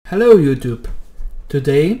Hello YouTube!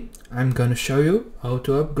 Today I'm gonna show you how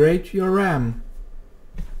to upgrade your RAM.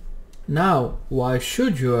 Now, why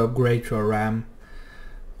should you upgrade your RAM?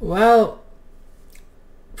 Well,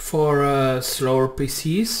 for slower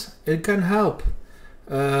PCs it can help.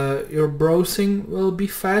 Your browsing will be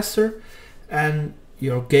faster and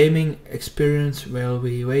your gaming experience will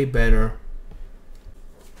be way better.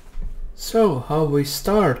 So how we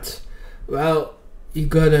start? Well, you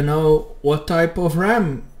gotta know what type of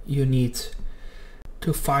RAM you need.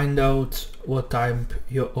 To find out what type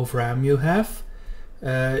of RAM you have,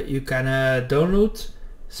 you can download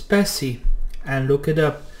speccy and look it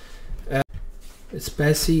up.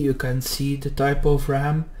 Speccy, you can see the type of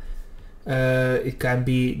RAM. It can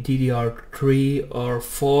be DDR3 or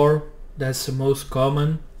 4, that's the most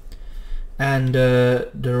common, and the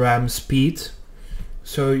RAM speed.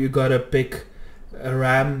 So you gotta pick a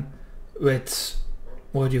RAM with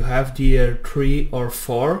what you have, DDR3 or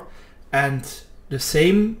 4, and the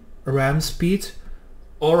same RAM speed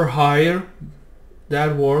or higher.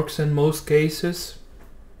 That works in most cases.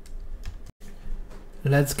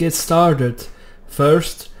 Let's get started.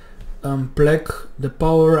 First, unplug the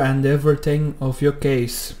power and everything of your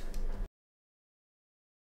case.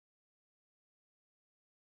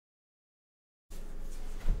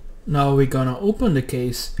 Now we're gonna open the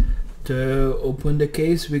case. To open the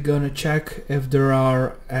case, we're gonna check if there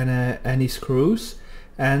are any screws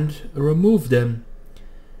and remove them.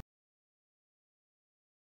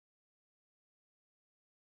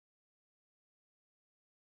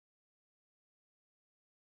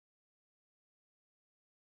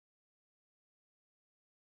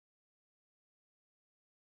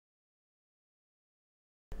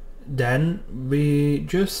 Then we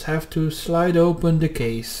just have to slide open the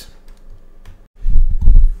case.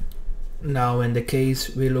 Now in the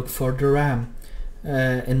case we look for the RAM.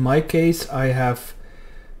 In my case I have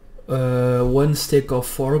one stick of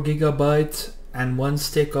 4 GB and one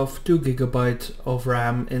stick of 2 GB of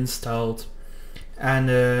RAM installed,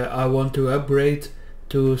 and I want to upgrade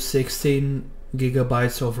to 16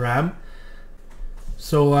 GB of RAM,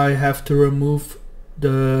 so I have to remove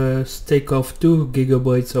the stick of 2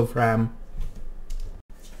 GB of RAM.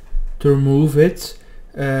 To remove it,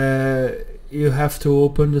 you have to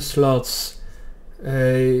open the slots.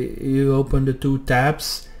 You open the two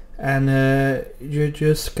tabs and you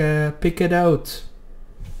just pick it out.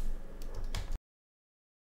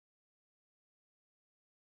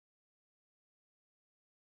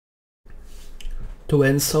 To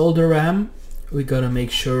install the RAM, we gotta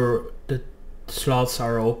make sure the slots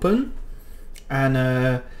are open, and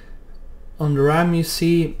on the RAM you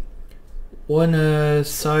see one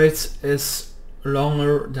side is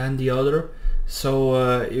longer than the other,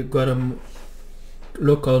 so you gotta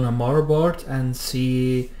look on a motherboard and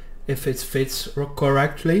see if it fits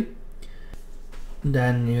correctly.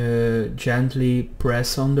 Then you gently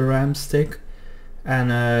press on the RAM stick and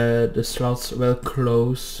the slots will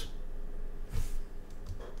close.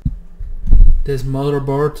 This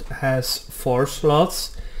motherboard has 4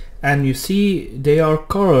 slots and you see they are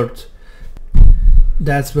colored.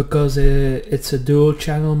 That's because it's a dual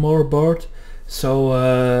channel motherboard,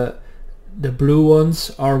 so the blue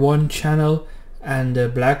ones are one channel and the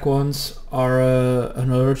black ones are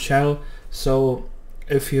another channel. So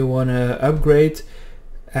if you want to upgrade,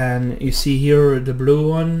 and you see here the blue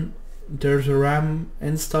one, there's a RAM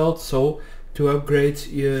installed, so to upgrade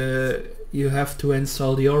you have to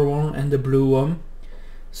install the other one and the blue one,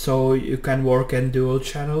 so you can work in dual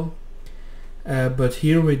channel. But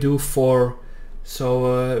here we do 4,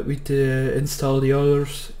 so we install the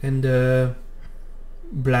others in the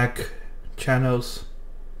black channels,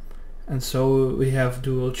 and so we have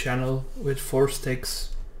dual channel with 4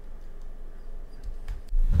 sticks.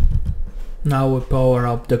 Now we power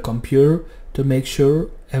up the computer to make sure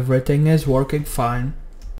everything is working fine.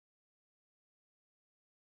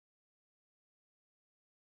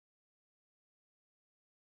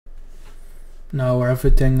 Now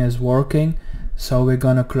everything is working, so we're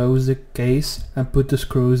gonna close the case and put the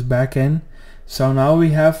screws back in. So now we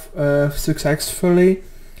have successfully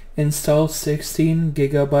installed 16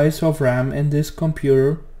 GB of RAM in this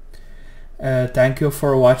computer. Thank you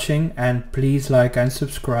for watching, and please like and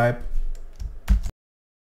subscribe.